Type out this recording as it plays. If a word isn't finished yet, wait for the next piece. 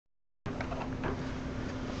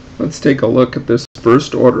Let's take a look at this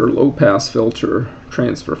first order low-pass filter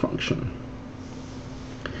transfer function.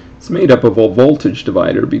 It's made up of a voltage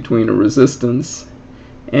divider between a resistance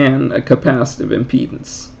and a capacitive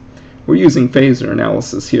impedance. We're using phasor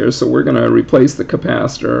analysis here, so we're going to replace the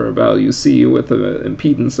capacitor value C with an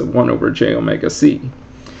impedance of 1 over j omega C.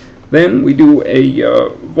 Then we do a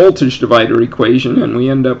voltage divider equation, and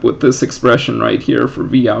we end up with this expression right here for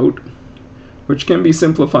V out, which can be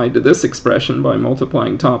simplified to this expression by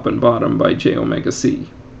multiplying top and bottom by j omega C.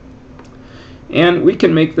 And we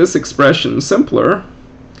can make this expression simpler,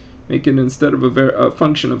 make it instead of a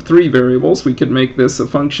function of 3 variables, we could make this a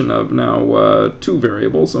function of now 2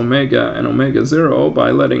 variables, omega and omega 0,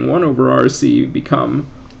 by letting 1 over RC become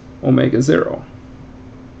omega 0.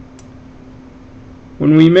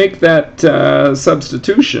 When we make that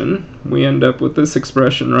substitution, we end up with this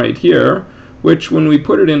expression right here, which when we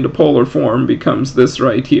put it into polar form becomes this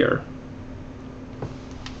right here.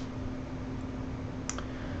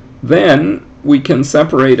 Then we can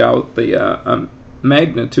separate out the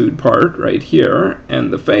magnitude part right here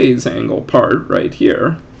and the phase angle part right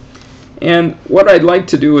here. And what I'd like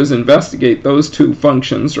to do is investigate those two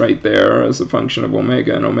functions right there as a function of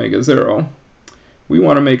omega and omega 0. We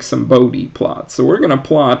want to make some Bode plots. So we're going to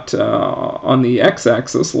plot on the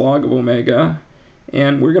x-axis log of omega,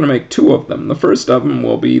 and we're going to make 2 of them. The first of them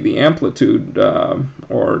will be the amplitude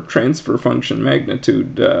or transfer function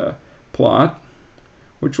magnitude plot,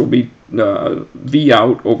 which will be V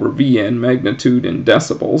out over V in, magnitude in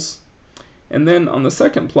decibels. And then on the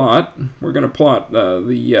second plot, we're going to plot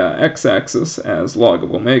the x-axis as log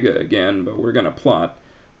of omega again, but we're going to plot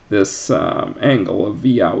this angle of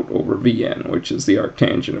V out over V in, which is the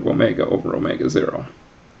arctangent of omega over omega 0.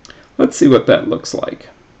 Let's see what that looks like.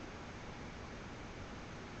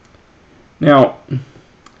 Now,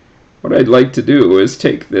 what I'd like to do is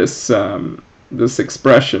take this this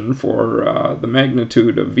expression for the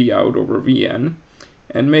magnitude of V out over V in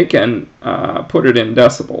and put it in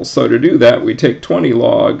decibels. So to do that, we take 20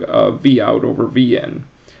 log of V out over V in,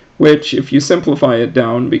 which, if you simplify it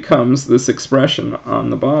down, becomes this expression on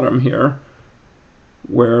the bottom here,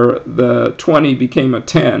 where the 20 became a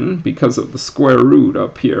 10 because of the square root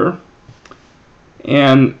up here,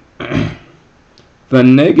 and the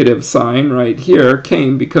negative sign right here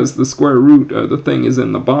came because the square root of the thing is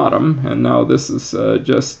in the bottom, and now this is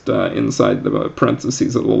just inside the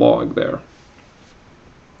parentheses of the log there.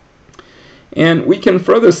 And we can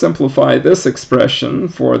further simplify this expression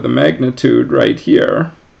for the magnitude right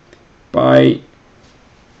here by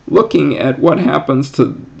looking at what happens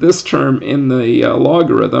to this term in the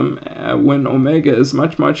logarithm when omega is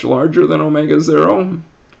much, much larger than omega 0,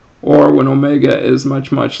 or when omega is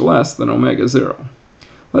much, much less than omega 0.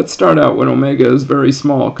 Let's start out when omega is very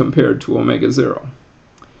small compared to omega 0.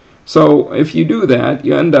 So if you do that,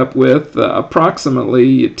 you end up with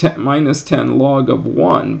approximately minus 10 log of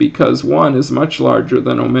 1, because 1 is much larger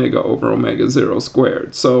than omega over omega 0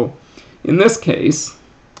 squared. So in this case,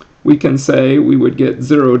 we can say we would get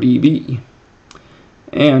 0 dB.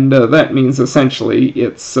 And that means essentially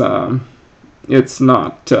it's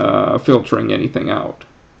not filtering anything out.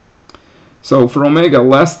 So for omega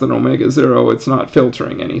less than omega 0, it's not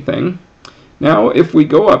filtering anything. Now, if we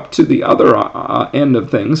go up to the other end of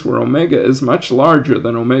things, where omega is much larger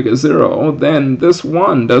than omega 0, then this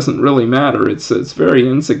 1 doesn't really matter. It's very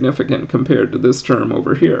insignificant compared to this term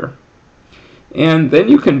over here. And then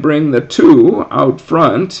you can bring the 2 out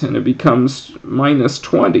front, and it becomes minus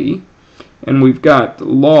 20. And we've got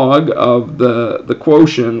log of the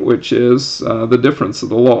quotient, which is the difference of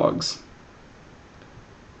the logs.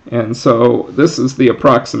 And so this is the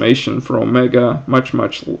approximation for omega much,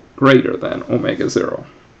 much greater than omega 0.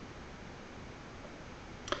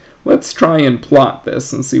 Let's try and plot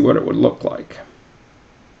this and see what it would look like.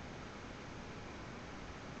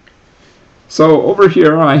 So over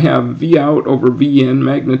here I have V out over V in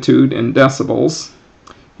magnitude in decibels.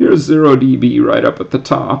 Here's 0 dB right up at the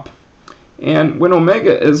top. And when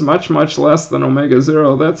omega is much, much less than omega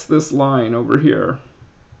 0, that's this line over here.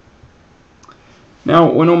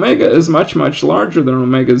 Now, when omega is much, much larger than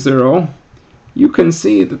omega 0, you can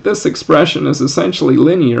see that this expression is essentially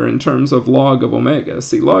linear in terms of log of omega.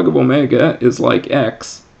 See, log of omega is like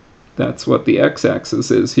x. That's what the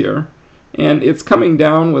x-axis is here. And it's coming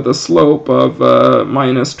down with a slope of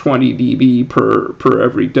minus 20 dB per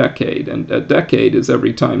every decade. And a decade is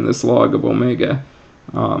every time this log of omega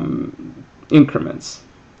increments.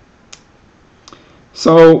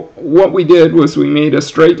 So what we did was we made a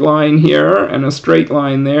straight line here and a straight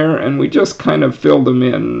line there, and we just kind of filled them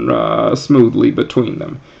in smoothly between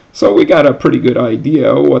them. So we got a pretty good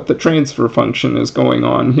idea what the transfer function is going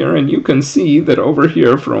on here, and you can see that over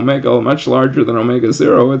here for omega much larger than omega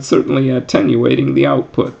 0, it's certainly attenuating the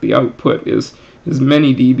output. The output is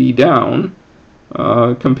many dB down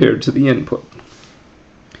compared to the input.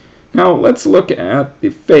 Now let's look at the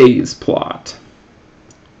phase plot.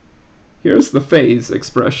 Here's the phase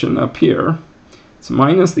expression up here. It's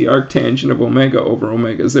minus the arctangent of omega over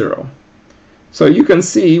omega 0. So you can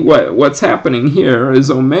see what's happening here is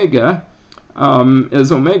omega,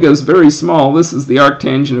 as omega is very small, this is the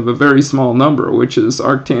arctangent of a very small number, which is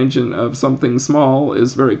arctangent of something small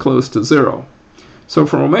is very close to 0. So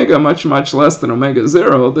for omega much less than omega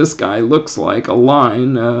 0, this guy looks like a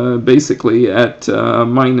line basically at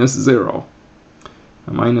minus 0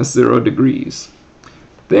 degrees.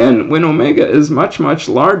 Then when omega is much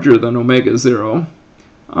larger than omega 0,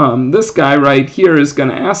 this guy right here is going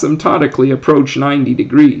to asymptotically approach 90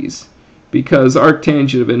 degrees because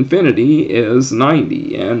arctangent of infinity is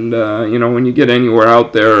 90. And you know, when you get anywhere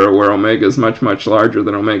out there where omega is much larger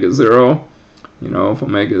than omega 0, you know, if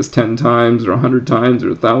omega is 10 times or 100 times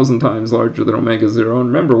or 1,000 times larger than omega 0, and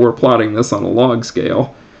remember we're plotting this on a log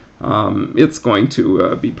scale, it's going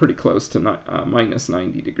to be pretty close to minus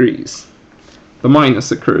 90 degrees. The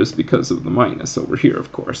minus occurs because of the minus over here,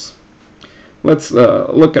 of course. Let's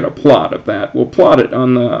look at a plot of that. We'll plot it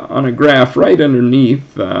on a graph right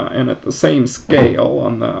underneath and at the same scale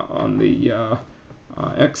on the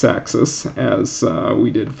x-axis as we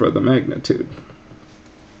did for the magnitude.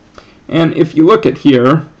 And if you look at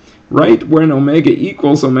here, right when omega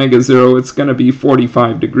equals omega 0, it's going to be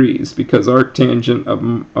 45 degrees because arctangent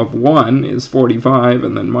of 1 is 45,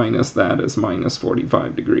 and then minus that is minus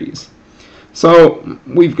 45 degrees. So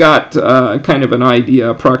we've got kind of an idea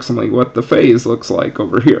approximately what the phase looks like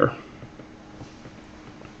over here.